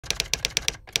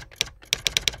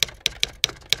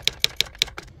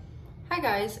Hi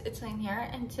guys, it's Lean here,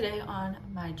 and today on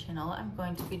my channel I'm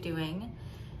going to be doing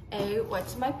a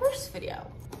what's in my purse video.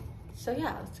 So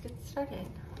yeah, let's get started.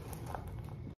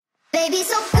 Baby,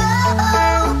 so go.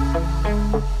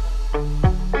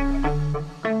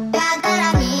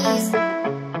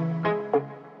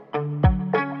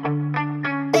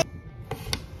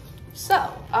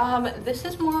 So, this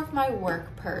is more of my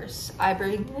work purse. I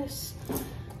bring this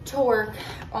to work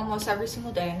almost every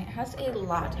single day and it has a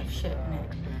lot of shit in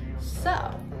it. So,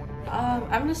 I'm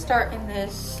gonna start in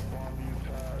this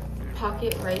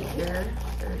pocket right here.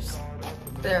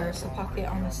 There's a pocket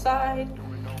on the side.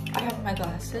 I have my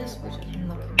glasses, which I've been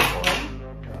looking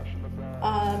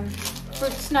for.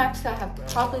 Fruit snacks that have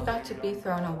probably got to be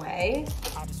thrown away.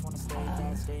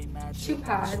 2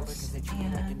 pads and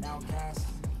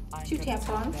 2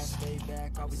 tampons.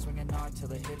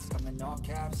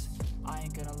 I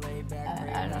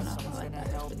don't know what that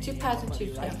is, but 2 pads and 2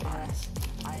 tampons.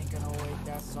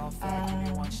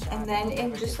 And then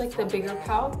in just like the bigger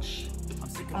pouch,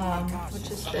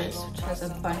 which is this, which has a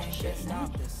bunch of shit in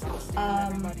it.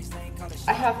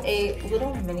 I have a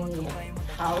little mini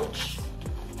pouch.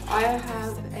 I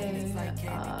have a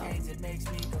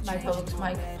my Publix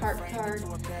My Park card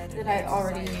that I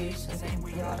already used, so I can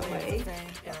throw that away.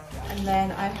 And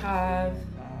then I have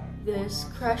this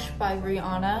Crush by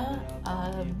Rihanna,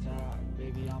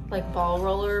 like ball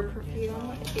roller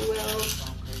perfume, if you will,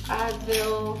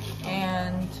 Advil,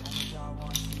 and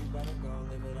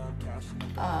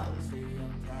I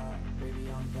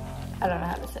don't know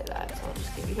how to say that, so I'll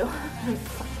just give you show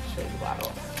you the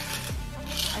bottle.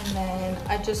 And then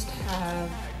I just have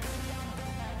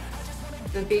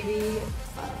the baby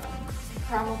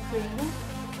caramel cream.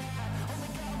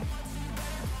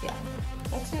 Yeah,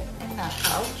 that's it in that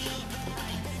pouch.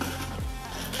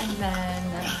 And then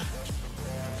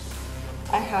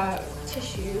I have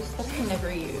tissues that I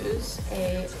never use,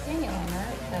 a panty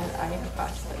liner that I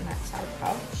forgot to put in that side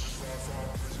pouch.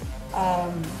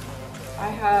 I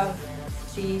have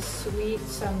the Sweet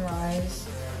Sunrise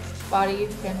Body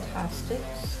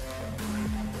Fantastics.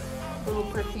 Little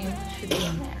perfume should be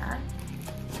in there.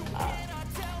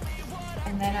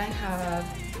 And then I have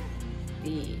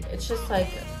it's just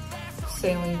like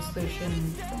saline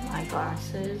solution for my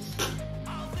glasses.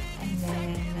 And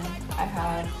then I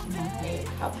have my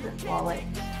Calvert wallet.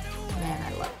 Man,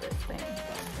 I love this thing.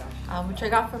 Which I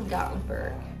got from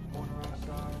Gatlinburg.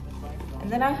 And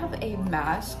then I have a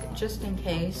mask just in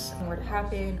case something were to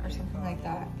happen or something like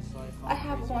that. I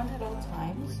have one at all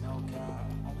times.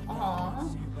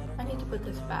 Aww, I need to put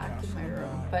this back in my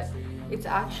room, but it's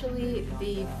actually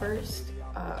the first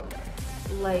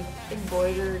like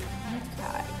embroidered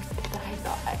necktie that I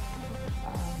got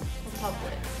from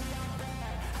Publix.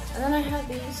 And then I have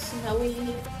the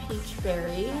Snowy Peach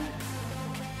Berry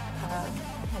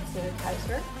hand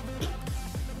sanitizer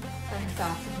from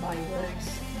Bath & Body Works,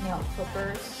 nail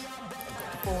clippers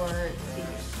for the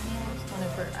nails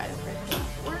whenever I break them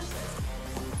worse.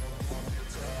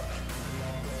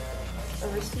 A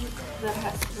receipt that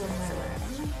has to go in my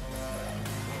room.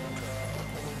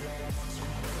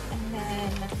 And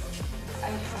then I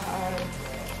have,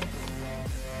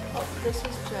 oh, this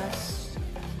is just,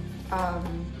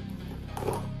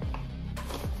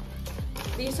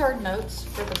 these are notes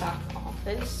for the back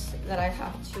office that I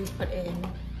have to put in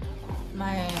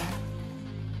my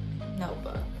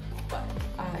notebook, but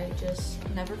I just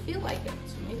never feel like it.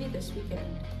 So maybe this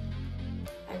weekend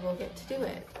I will get to do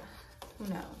it. Who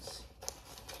knows?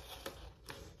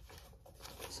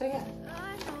 So yeah.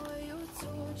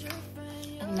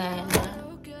 And then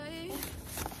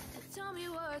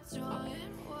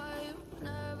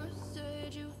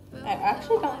I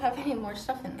actually don't have any more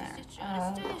stuff in there.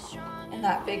 In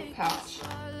that big pouch.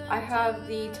 I have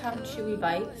the Tum Chewy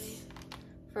Bites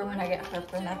for when I get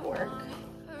heartburn at work.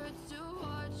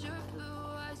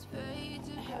 I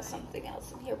have something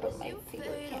else in here, but my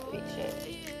finger can't reach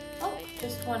it. Oh,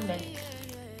 just 1 minute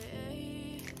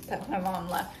that my mom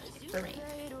left for me.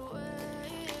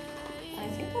 I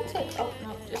think that's it. Oh,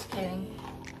 no, just kidding.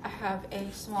 I have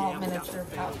a small miniature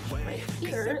pouch right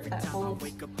here that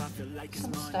holds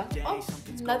some stuff. Oh,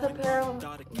 another pair of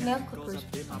nail clippers.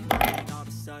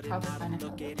 Probably find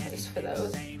another place for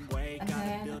those. And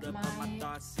then my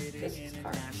business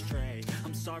card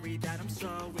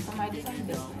for my design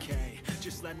business.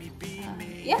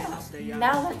 Yeah,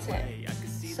 now that's it.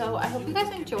 So I hope you guys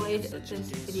enjoyed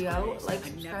this video. Like,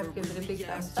 subscribe, give it a big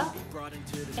thumbs up.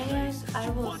 And I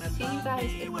will see you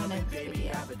guys in the next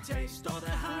video.